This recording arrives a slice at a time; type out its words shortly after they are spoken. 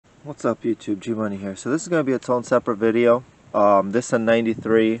What's up YouTube, G-Money here. So this is going to be its own separate video. This is a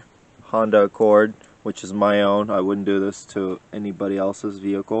 93 Honda Accord, which is my own. I wouldn't do this to anybody else's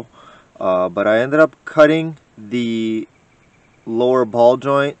vehicle. But I ended up cutting the lower ball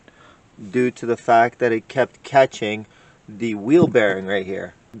joint due to the fact that it kept catching the wheel bearing right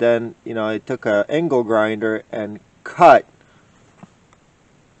here. Then, I took an angle grinder and cut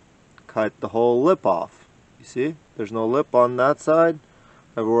the whole lip off. You see? There's no lip on that side.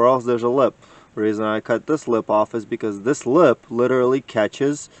 Everywhere else there's a lip. The reason I cut this lip off is because this lip literally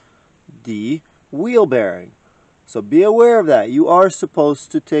catches the wheel bearing. So be aware of that. You are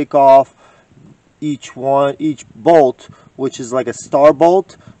supposed to take off each bolt, which is like a star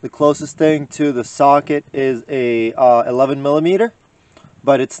bolt. The closest thing to the socket is a 11 millimeter,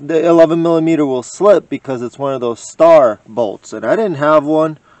 but the 11 millimeter will slip because it's one of those star bolts, and I didn't have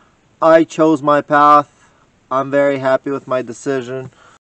one. I chose my path. I'm very happy with my decision.